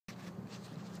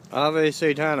Ave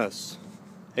Satanas.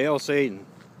 Hail Satan.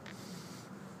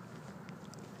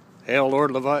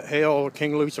 Hail Hail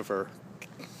King Lucifer.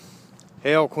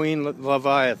 Hail Queen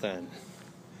Leviathan.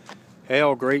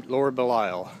 Hail Great Lord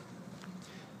Belial.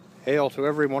 Hail to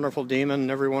every wonderful demon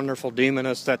and every wonderful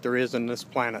demoness that there is in this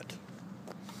planet.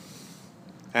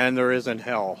 And there is in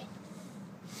hell.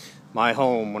 My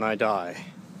home when I die.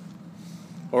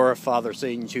 Or if Father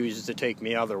Satan chooses to take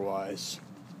me otherwise.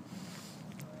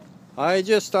 I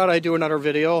just thought I'd do another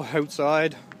video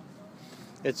outside.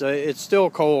 It's still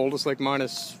cold. It's like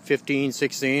minus 15,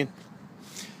 16.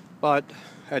 But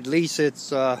at least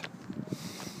it's not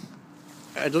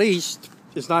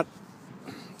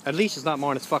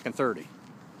minus fucking 30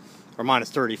 or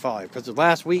minus 35, because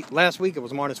last week it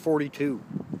was minus 42,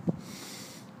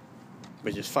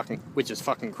 which is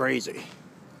fucking crazy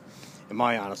in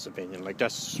my honest opinion. Like,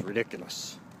 that's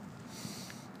ridiculous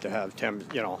to have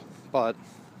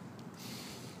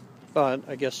but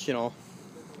I guess,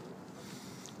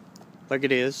 like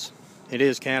it is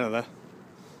Canada.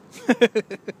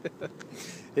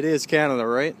 It is Canada,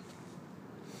 right?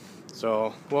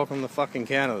 So welcome to fucking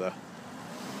Canada.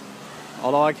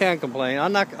 Although I can't complain.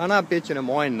 I'm not bitching and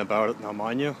whining about it now,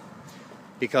 mind you,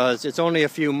 because it's only a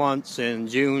few months in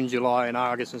June, July, and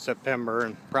August, and September,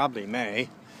 and probably May,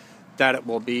 that it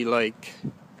will be like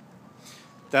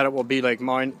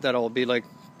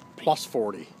plus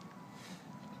 40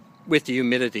 with the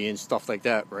humidity and stuff like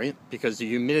that, right? Because the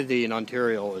humidity in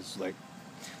Ontario is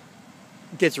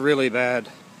gets really bad,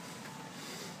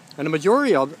 and the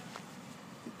majority of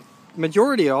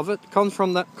it comes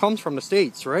from the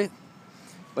States, right?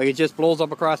 Like, it just blows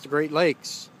up across the Great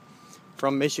Lakes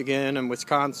from Michigan and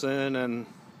Wisconsin and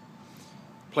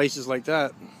places like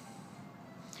that.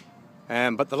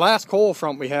 But the last cold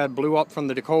front we had blew up from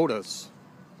the Dakotas,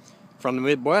 from the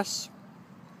Midwest,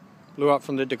 blew up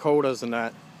from the Dakotas and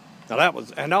that. Now that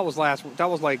was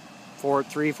like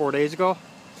 3-4 days ago,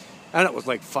 and it was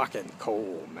like fucking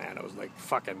cold, man. It was like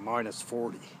fucking minus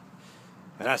 40,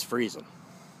 and that's freezing.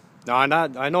 Now I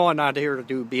know I'm not here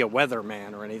to be a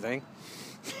weatherman or anything.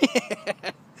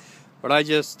 But I'm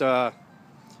just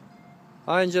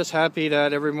happy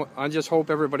that I just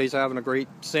hope everybody's having a great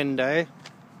sin day.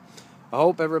 I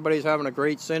hope everybody's having a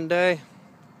great sin day,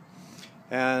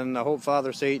 and I hope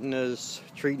Father Satan is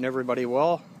treating everybody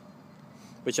well,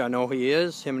 which I know he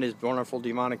is, him and his wonderful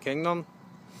demonic kingdom.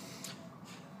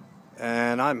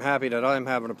 And I'm happy that I'm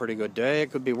having a pretty good day.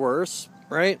 It could be worse,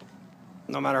 right?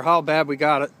 No matter how bad we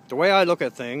got it. The way I look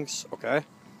at things, okay?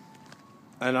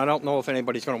 And I don't know if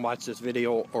anybody's going to watch this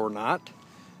video or not.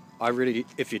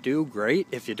 If you do, great.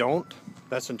 If you don't,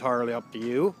 that's entirely up to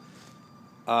you.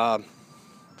 But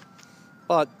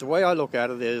the way I look at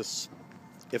it is,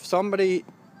 if somebody,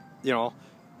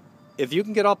 if you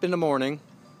can get up in the morning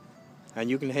and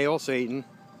you can hail Satan,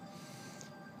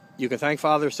 you can thank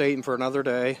Father Satan for another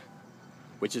day,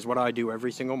 which is what I do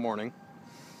every single morning.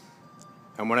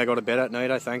 And when I go to bed at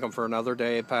night, I thank him for another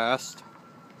day passed.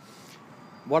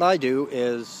 What I do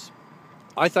is,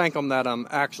 I thank him that I'm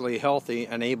actually healthy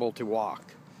and able to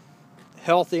walk.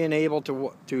 Healthy and able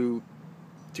to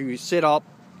sit up,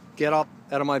 get up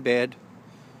out of my bed,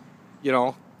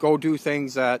 go do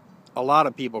things that a lot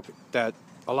of people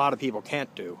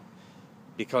can't do,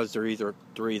 because they're either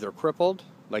crippled,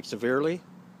 like severely,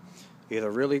 either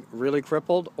really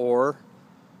crippled, or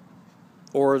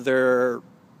they're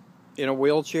in a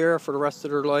wheelchair for the rest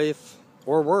of their life,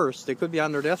 or worse, they could be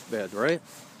on their deathbed, right?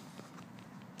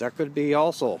 That could be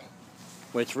also,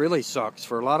 which really sucks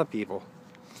for a lot of people.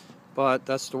 But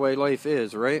that's the way life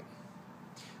is, right?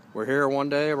 We're here one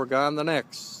day, we're gone the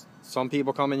next. Some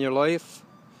people come in your life.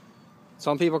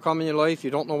 Some people come in your life, you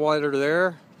don't know why they're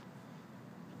there.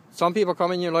 Some people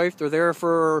come in your life, they're there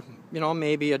for,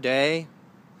 maybe a day.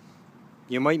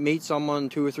 You might meet someone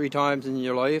 2 or 3 times in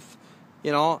your life,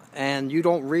 and you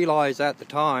don't realize at the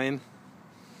time.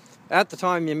 At the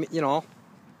time, you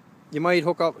might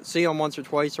hook up, see them once or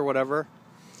twice or whatever.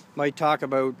 Might talk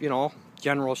about,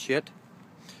 general shit.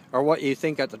 Or what you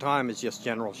think at the time is just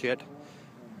general shit.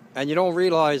 And you don't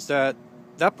realize that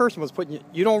person was putting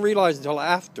you don't realize until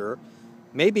after,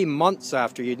 maybe months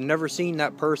after you'd never seen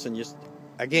that person, you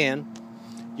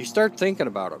start thinking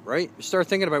about it, right? You start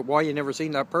thinking about why you never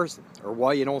seen that person, or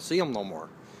why you don't see them no more.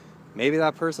 Maybe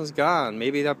that person's gone.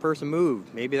 Maybe that person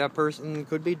moved. Maybe that person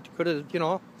could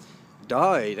have,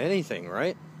 died. Anything,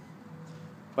 right?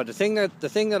 But the thing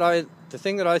that I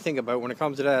think about when it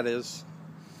comes to that is,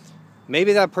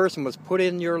 maybe that person was put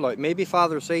in your life. Maybe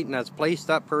Father Satan has placed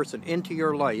that person into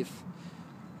your life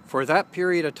for that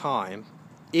period of time,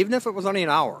 even if it was only an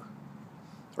hour,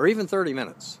 or even 30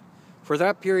 minutes, for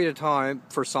that period of time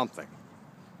for something.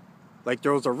 Like,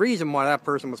 there was a reason why that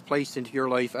person was placed into your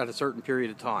life at a certain period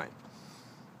of time.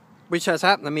 Which has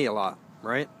happened to me a lot,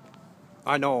 right?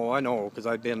 I know, because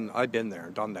I've been there,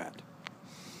 done that.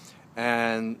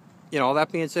 And, you know,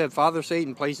 that being said, Father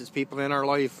Satan places people in our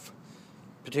life,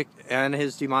 and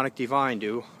his demonic divine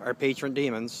do, our patron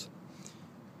demons,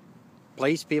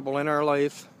 place people in our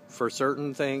life for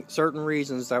certain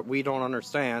reasons that we don't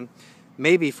understand.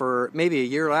 Maybe a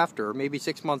year after, maybe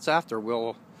 6 months after,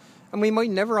 and we might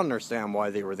never understand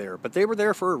why they were there, but they were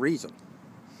there for a reason.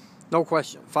 No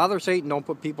question. Father Satan don't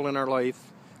put people in our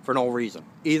life for no reason.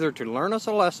 Either to learn us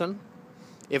a lesson,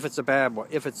 if it's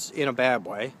in a bad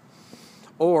way,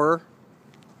 or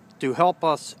to help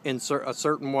us in a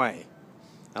certain way.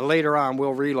 And later on,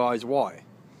 we'll realize why.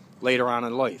 Later on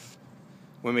in life,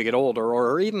 when we get older,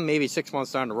 or even maybe 6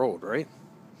 months down the road, right?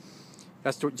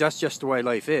 That's just the way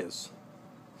life is.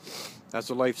 That's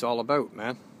what life's all about,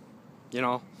 man. You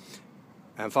know?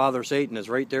 And Father Satan is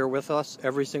right there with us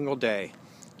every single day.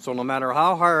 So no matter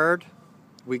how hard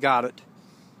we got it,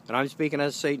 and I'm speaking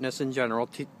as Satanists in general,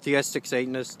 theistic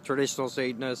Satanists, traditional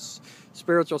Satanists,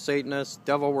 spiritual Satanists,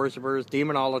 devil worshippers,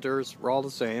 demonolators, we're all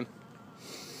the same.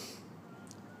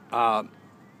 I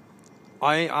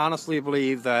honestly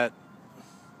believe that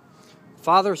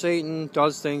Father Satan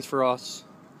does things for us,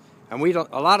 and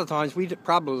a lot of times we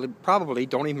probably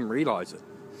don't even realize it,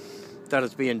 that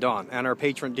it's being done. And our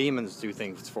patron demons do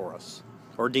things for us,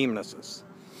 or demonesses.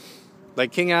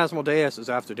 Like King Asmodeus is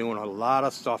after doing a lot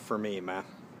of stuff for me, man.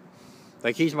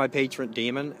 Like, he's my patron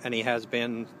demon, and he has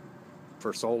been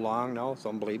for so long now. It's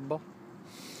unbelievable.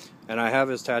 And I have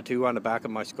his tattoo on the back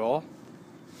of my skull,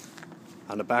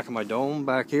 on the back of my dome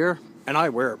back here, and I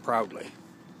wear it proudly.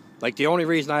 Like, the only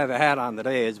reason I have a hat on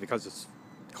today is because it's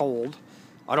cold.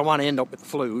 I don't want to end up with the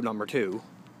flu, number 2.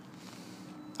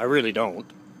 I really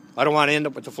don't. I don't want to end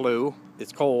up with the flu.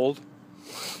 It's cold.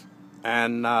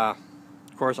 And, of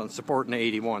course, I'm supporting the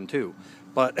 81, too.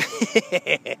 But,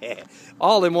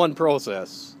 all in one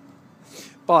process.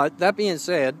 But, that being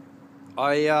said,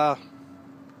 Father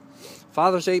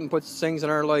Satan puts things in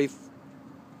our life,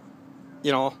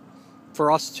 you know,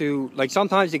 for us to, like,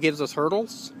 sometimes he gives us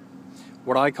hurdles,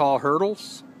 what I call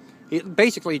hurdles,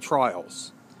 basically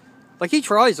trials. Like, he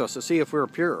tries us to see if we're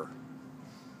pure.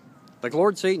 Like,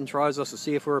 Lord Satan tries us to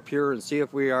see if we're pure and see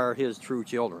if we are his true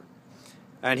children.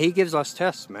 And he gives us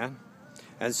tests, man.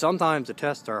 And sometimes the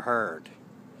tests are hard.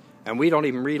 And we don't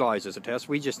even realize it's a test.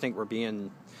 We just think we're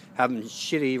having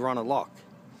shitty run of luck.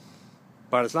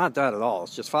 But it's not that at all.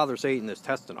 It's just Father Satan is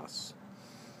testing us.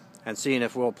 And seeing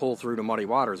if we'll pull through the muddy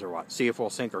waters or what. See if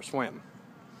we'll sink or swim.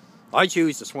 I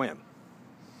choose to swim.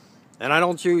 And I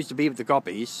don't choose to be with the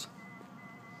guppies.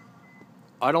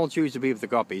 I don't choose to be with the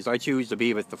guppies. I choose to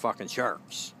be with the fucking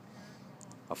sharks.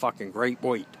 A fucking great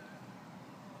white.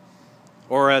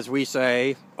 Or as we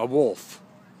say, a wolf.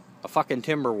 A fucking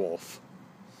timber wolf.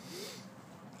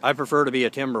 I prefer to be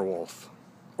a timber wolf.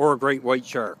 Or a great white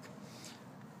shark.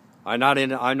 I'm not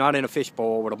in a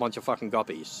fishbowl with a bunch of fucking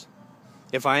guppies.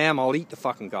 If I am, I'll eat the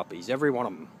fucking guppies. Every one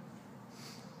of them.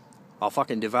 I'll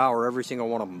fucking devour every single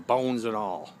one of them. Bones and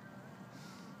all.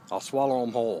 I'll swallow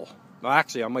them whole. Well,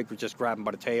 actually, I might just grab them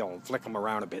by the tail and flick them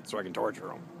around a bit so I can torture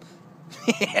them.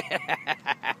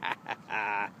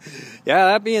 Yeah,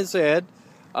 that being said,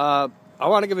 I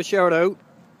want to give a shout out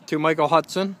to Michael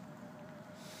Hudson.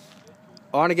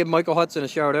 I want to give Michael Hudson a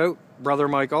shout out. Brother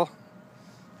Michael.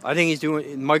 I think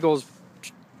Michael's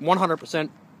 100%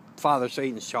 Father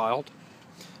Satan's child.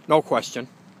 No question.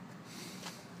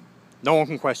 No one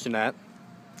can question that.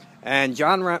 And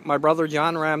my brother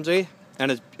John Ramsey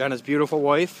and his beautiful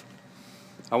wife.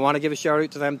 I want to give a shout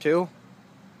out to them too.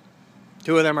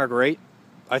 2 of them are great.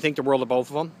 I think the world of both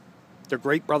of them. They're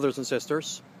great brothers and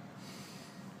sisters.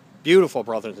 Beautiful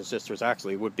brothers and sisters,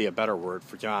 actually, would be a better word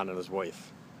for John and his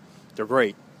wife. They're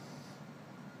great.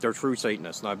 They're true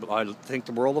Satanists, and I think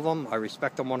the world of them. I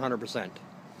respect them 100%.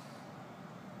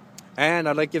 And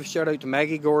I'd like to give a shout out to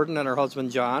Maggie Gordon and her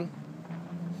husband John.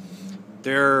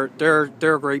 They're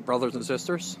great brothers and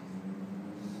sisters.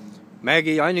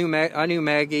 Maggie, I knew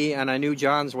Maggie, and I knew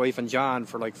John's wife and John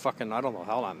for like fucking, I don't know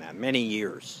how long, man, many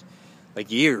years.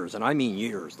 Like years, and I mean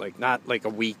years. Like not like a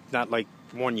week, not like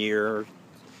 1 year.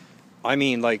 I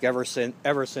mean like ever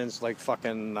since like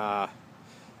fucking,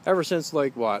 ever since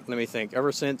like what? Let me think.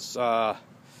 Ever since,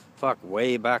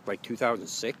 way back like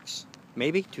 2006,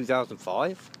 maybe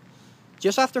 2005.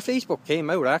 Just after Facebook came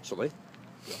out, actually,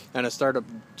 and it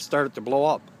started to blow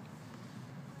up.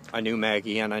 I knew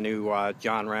Maggie and I knew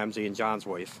John Ramsey and John's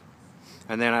wife.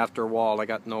 And then after a while, I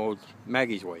got to know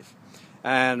Maggie's wife.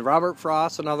 And Robert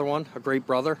Frost, another one, a great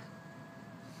brother.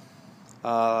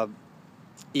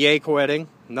 EA co-editing,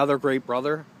 another great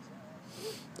brother.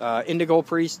 Indigo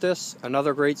Priestess,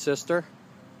 another great sister.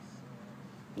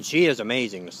 And she is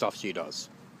amazing, the stuff she does.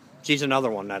 She's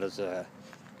another one that is a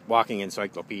walking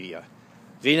encyclopedia.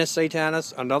 Venus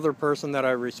Satanis, another person that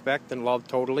I respect and love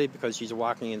totally because she's a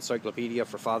walking encyclopedia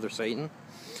for Father Satan.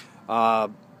 Let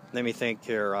me think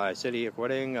here. City of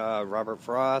Quitting, Robert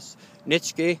Frost,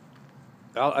 Nietzsche.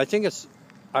 I think it's,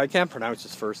 I can't pronounce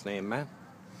his first name, man.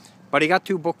 But he got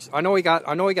 2 books. I know he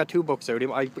got 2 books out.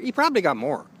 He probably got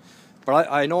more.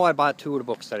 But I know I bought 2 of the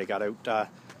books that he got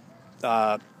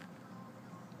out.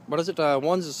 What is it?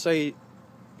 One's to say,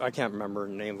 I can't remember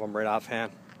the name of them right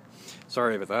offhand.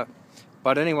 Sorry about that.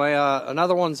 But anyway,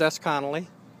 another one's S. Connolly.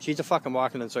 She's a fucking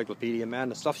walking encyclopedia, man.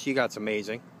 The stuff she got's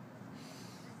amazing.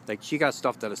 Like, she got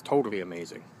stuff that is totally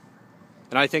amazing.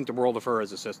 And I think the world of her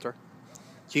as a sister.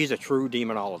 She's a true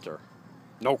demonolator.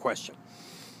 No question.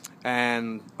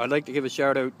 And I'd like to give a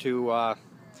shout out to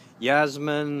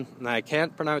Yasmin, and I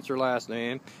can't pronounce her last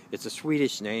name. It's a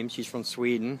Swedish name. She's from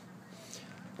Sweden.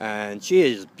 And she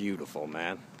is beautiful,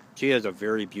 man. She is a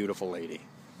very beautiful lady.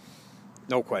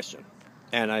 No question.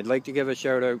 And I'd like to give a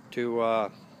shout out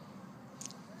to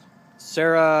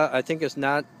Sarah, I think it's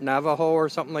not Navajo or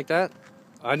something like that.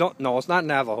 I don't know, it's not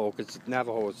Navajo, because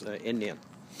Navajo is Indian.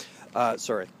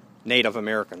 Sorry, Native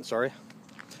American, sorry.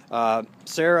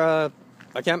 Sarah,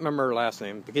 I can't remember her last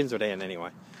name, begins with N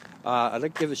anyway. I'd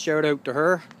like to give a shout out to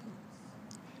her,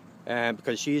 and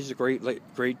because she's a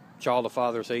great child of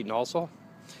Father Satan also.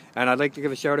 And I'd like to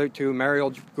give a shout out to Mario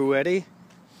Guetti.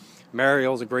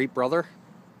 Mario's a great brother.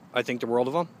 I think the world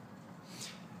of him.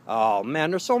 Oh man,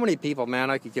 there's so many people, man,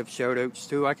 I could give shout outs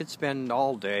to. I could spend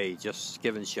all day just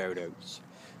giving shout outs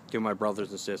to my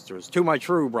brothers and sisters, to my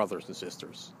true brothers and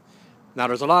sisters. Now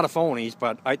there's a lot of phonies,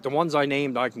 but the ones I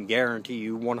named, I can guarantee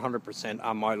you 100%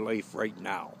 on my life right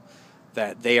now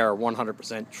that they are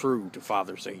 100% true to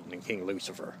Father Satan and King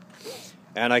Lucifer.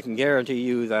 And I can guarantee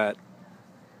you that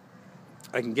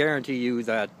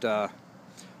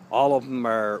all of them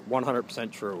are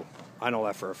 100% true. I know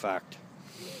that for a fact.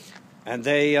 And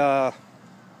they, all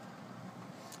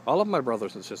of my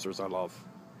brothers and sisters I love.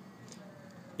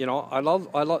 You know, I love,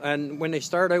 and when they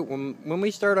start out, when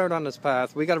we start out on this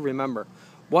path, we got to remember,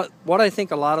 what I think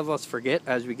a lot of us forget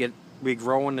as we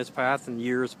grow in this path and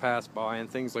years pass by and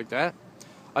things like that.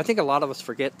 I think a lot of us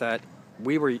forget that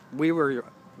we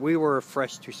were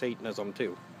fresh to Satanism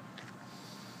too.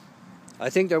 I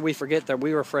think that we forget that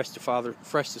we were fresh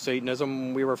to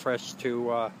Satanism. We were fresh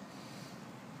to,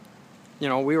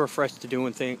 we were fresh to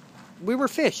doing things. We were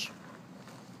fish.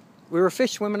 We were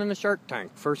fish swimming in a shark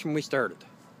tank first when we started.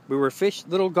 We were fish,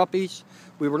 little guppies.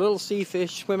 We were little sea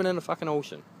fish swimming in the fucking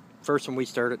ocean first when we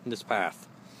started in this path.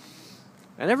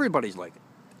 And everybody's like it.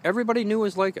 Everybody new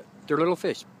is like it. They're little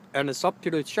fish. And it's up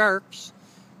to the sharks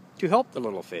to help the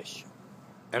little fish.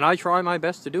 And I try my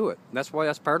best to do it. That's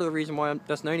part of the reason why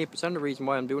that's 90% of the reason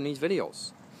why I'm doing these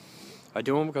videos. I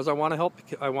do them because I want to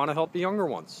help the younger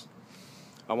ones.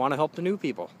 I want to help the new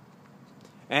people.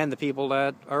 And the people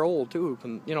that are old too,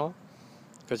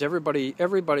 because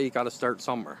everybody got to start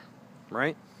somewhere,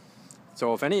 right?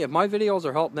 So if my videos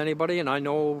are helping anybody, and I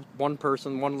know one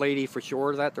person, one lady for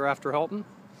sure that they're after helping,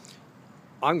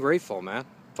 I'm grateful, man.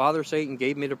 Father Satan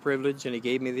gave me the privilege and he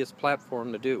gave me this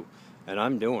platform to do, and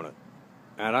I'm doing it.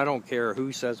 And I don't care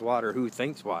who says what or who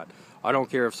thinks what. I don't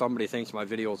care if somebody thinks my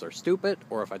videos are stupid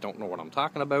or if I don't know what I'm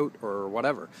talking about or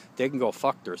whatever. They can go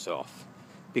fuck themselves.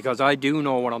 Because I do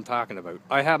know what I'm talking about.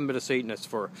 I haven't been a Satanist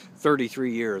for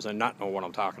 33 years and not know what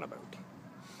I'm talking about.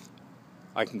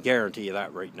 I can guarantee you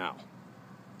that right now.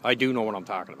 I do know what I'm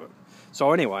talking about.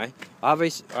 So anyway,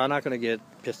 obviously, I'm not going to get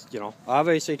pissed,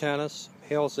 Ave Satanas,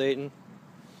 hail Satan.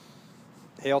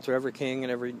 Hail to every king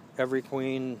and every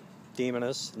queen,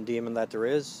 demoness and demon that there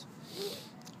is.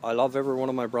 I love every one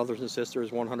of my brothers and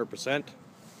sisters 100%.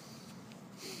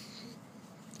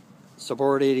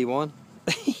 Support 81.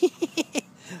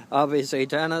 Ave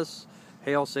Satanas,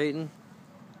 hail Satan.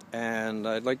 And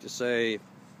I'd like to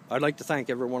thank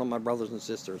every one of my brothers and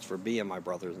sisters for being my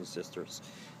brothers and sisters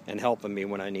and helping me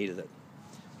when I needed it.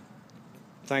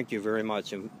 Thank you very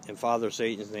much. In Father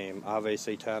Satan's name, Ave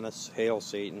Satanas, hail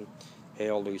Satan,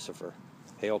 hail Lucifer.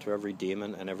 Hail to every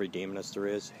demon and every demoness there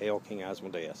is. Hail King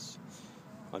Asmodeus.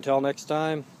 Until next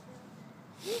time,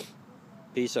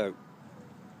 peace out.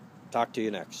 Talk to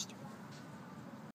you next.